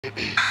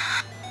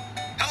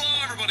Hello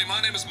everybody, my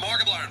name is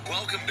Markiplier and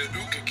welcome to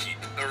Ukakeep,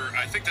 or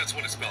I think that's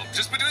what it's spelled.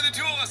 Just between the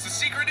two of us, the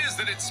secret is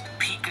that it's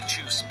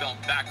Pikachu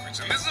spelled backwards.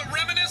 And this is a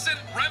reminiscent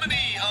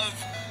remedy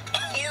of a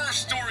horror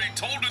story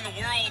told in the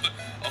world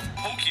of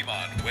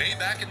Pokemon way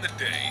back in the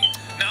day.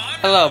 Now,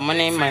 hello, my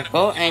name is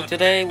Michael, and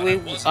today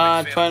we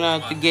are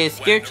trying to get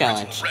Scare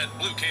Challenge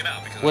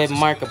with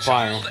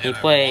Markiplier. He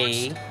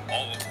plays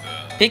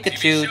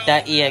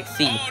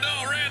Pikachu.exe.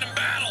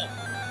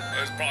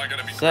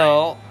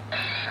 So,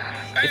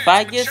 if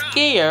I get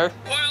scared,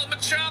 well,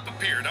 Machop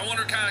appeared. I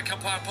wonder what kind of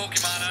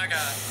Pokemon I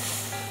got.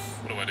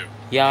 What do I do?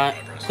 yeah,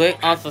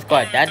 click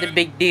unsubscribe. That's the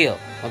big deal.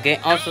 Okay,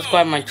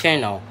 unsubscribe my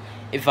channel.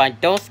 If I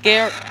don't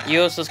scare,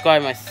 you'll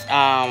subscribe my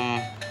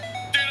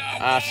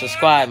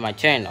subscribe my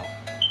channel.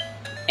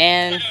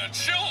 And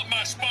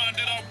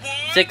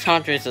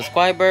 600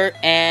 subscribers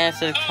and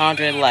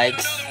 600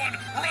 likes.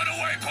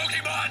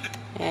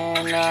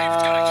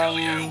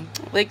 And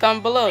link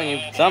on below.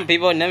 Some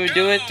people never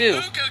do it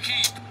too.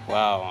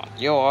 Wow,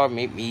 you all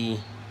make me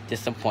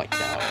disappointed.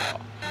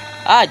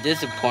 I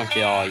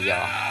disappointed all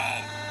y'all.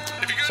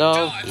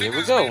 So here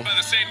we go. By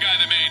the same guy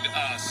that made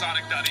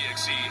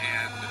Sonic.exe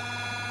and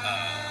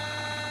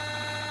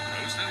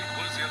what is the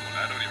other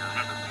one? I don't even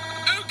remember.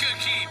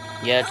 Ukakeep.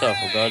 Yeah, it's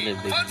awful. Go to the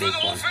big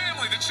one.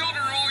 Family. The children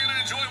are all gonna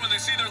enjoy when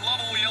they see their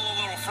lovable yellow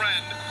little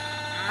friend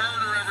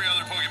murder every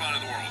other Pokemon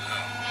in the world.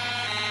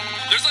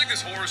 There's like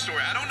this horror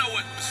story. I don't know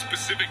what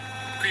specific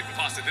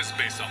creepypasta this is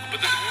based on, but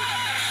there's a horror.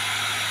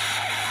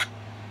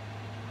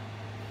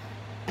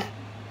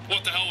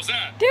 What the hell was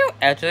that? Dude,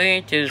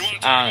 actually, just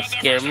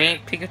scare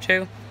me,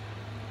 Pikachu.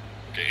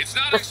 Okay, it's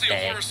not actually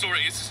a horror story.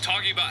 It's just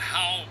talking about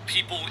how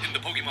people in the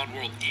Pokemon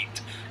world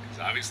eat. Because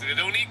obviously they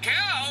don't eat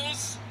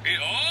cows.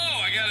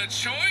 Oh, I got a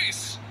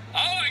choice. Oh,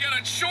 I got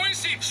a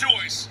choicey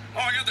choice. Oh,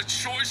 I got the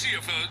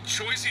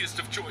choiciest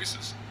of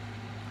choices.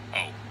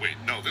 Oh, wait,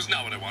 no, this is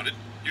not what I wanted.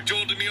 You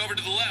jolted me over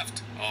to the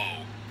left.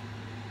 Oh.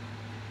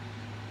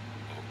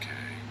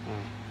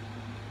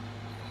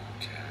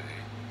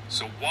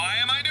 So why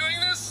am I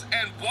doing this?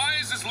 And why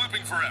is this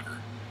looping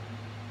forever?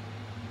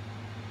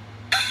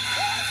 What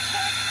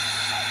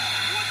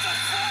the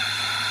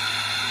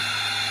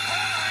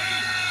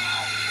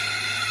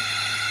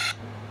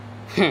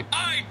fuck?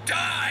 I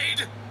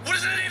died? What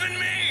does it even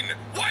mean?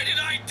 Why did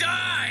I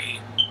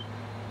die?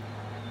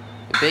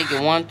 Big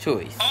one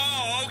choice.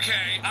 Oh,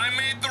 okay. I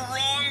made the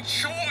wrong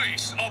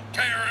choice,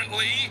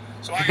 apparently.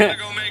 So I gotta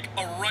go make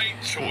a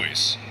right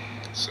choice.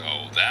 So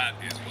that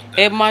is what that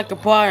Hey,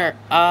 Markiplier,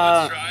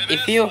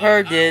 if you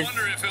heard this, so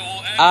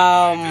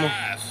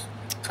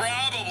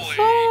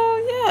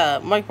yeah,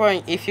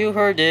 Markiplier, if you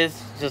heard this,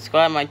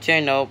 subscribe my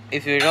channel.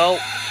 If you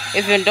don't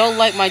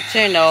like my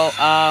channel,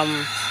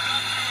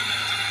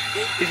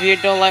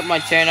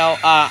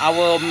 I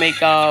will make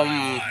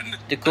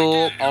the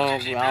cool.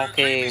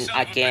 Okay,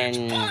 I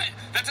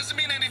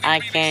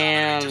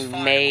can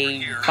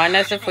make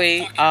financial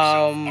free.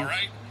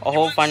 A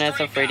whole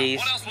financial for these.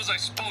 What else was I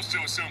supposed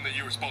to assume that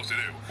you were supposed to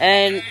do?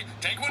 And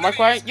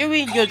Markiplier, you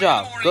beat good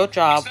job. Good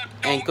job.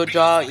 And good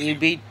job. You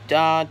beat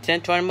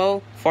 10-20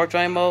 mode,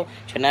 4-20 mode,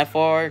 Connect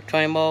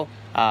 4-20 mode,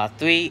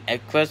 3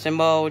 Equestrian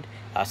mode,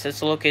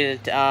 6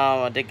 located,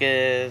 I think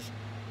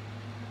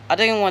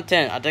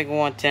 110. I think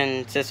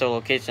 110 sister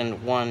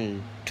location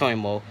 120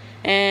 mode.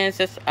 And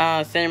 6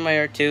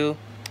 Cinemator 2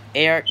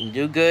 Air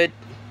do good.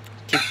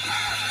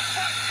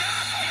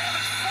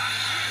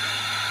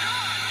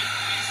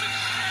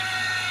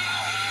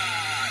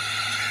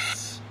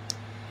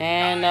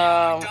 And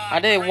I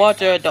did watch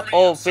the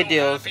old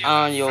videos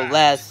on your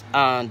last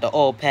the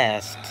old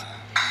past.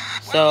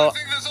 So watch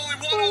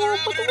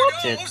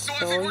it.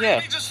 So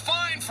yeah. Just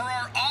fine for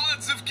our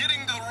odds of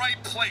getting to the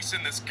right place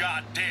in this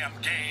goddamn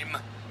game.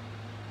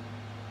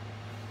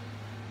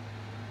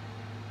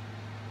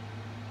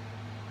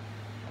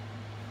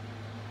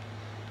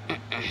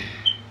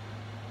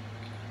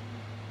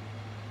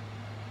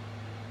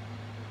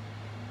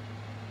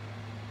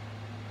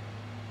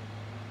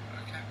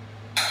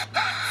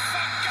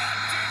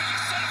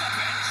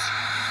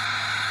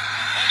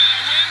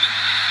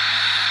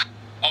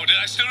 Did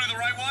I still do the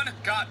right one?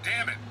 God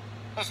damn it.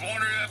 I was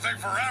wondering that thing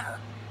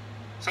forever.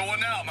 So what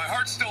now? My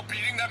heart's still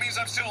beating? That means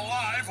I'm still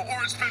alive?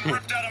 Or it's been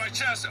ripped out of my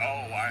chest? Oh,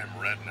 I am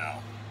red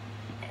now.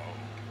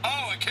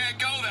 Oh, I can't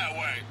go that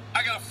way.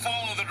 I gotta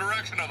follow the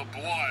direction of the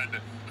blood.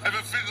 I've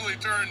officially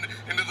turned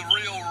into the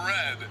real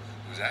Red,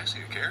 who's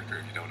actually a character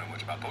if you don't know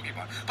much about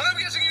Pokemon. But I'm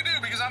guessing you do,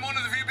 because I'm one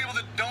of the few people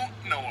that don't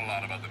know a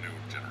lot about the new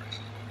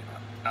generations of Pokemon.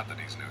 Not that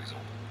he's new, he's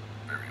old.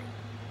 Very old.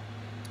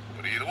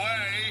 But either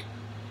way...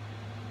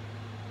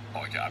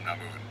 Oh, yeah, I'm not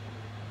moving.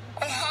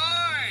 Oh,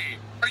 hi!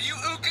 Are you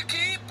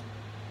Ukakeep?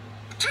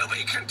 To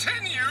be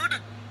continued?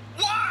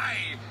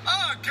 Why?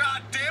 Oh,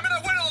 god damn it,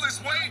 I went all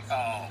this way.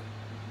 Oh.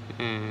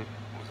 What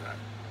was that?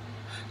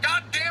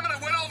 God damn it, I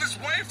went all this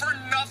way for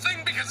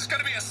nothing because it's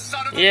gonna be a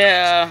son of a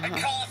bitch and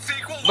call a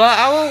sequel. But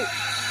I will. You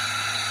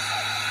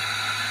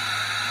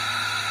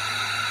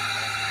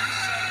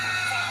son of a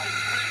fucking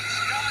bitch.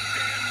 God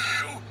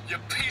damn you. You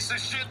piece of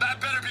shit. That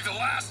better be the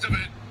last of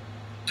it.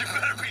 You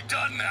better be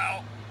done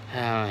now?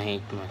 I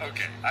hate my...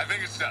 Okay, I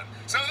think it's done.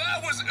 So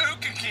that was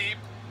Ukakeep,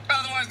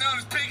 otherwise known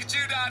as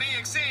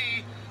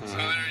Pikachu.exe. So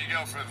there you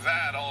go for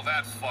that, all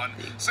that fun.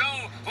 So,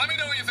 let me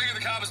know what you think in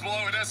the comments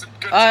below. It has some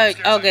good Alright,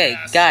 okay,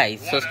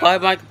 guys,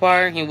 subscribe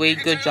Markiplier, he did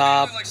a good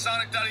job.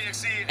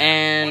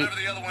 And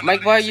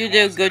Markiplier, you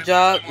did a good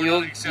job.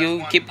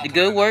 You keep the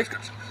good work.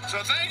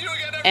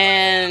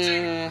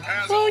 And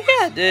well,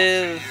 yeah,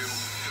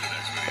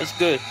 that's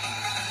good.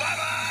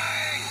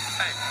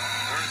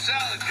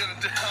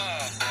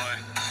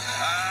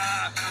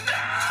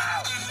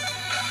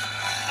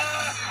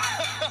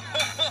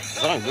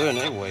 It's not good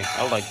anyway.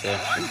 I like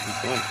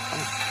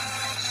that.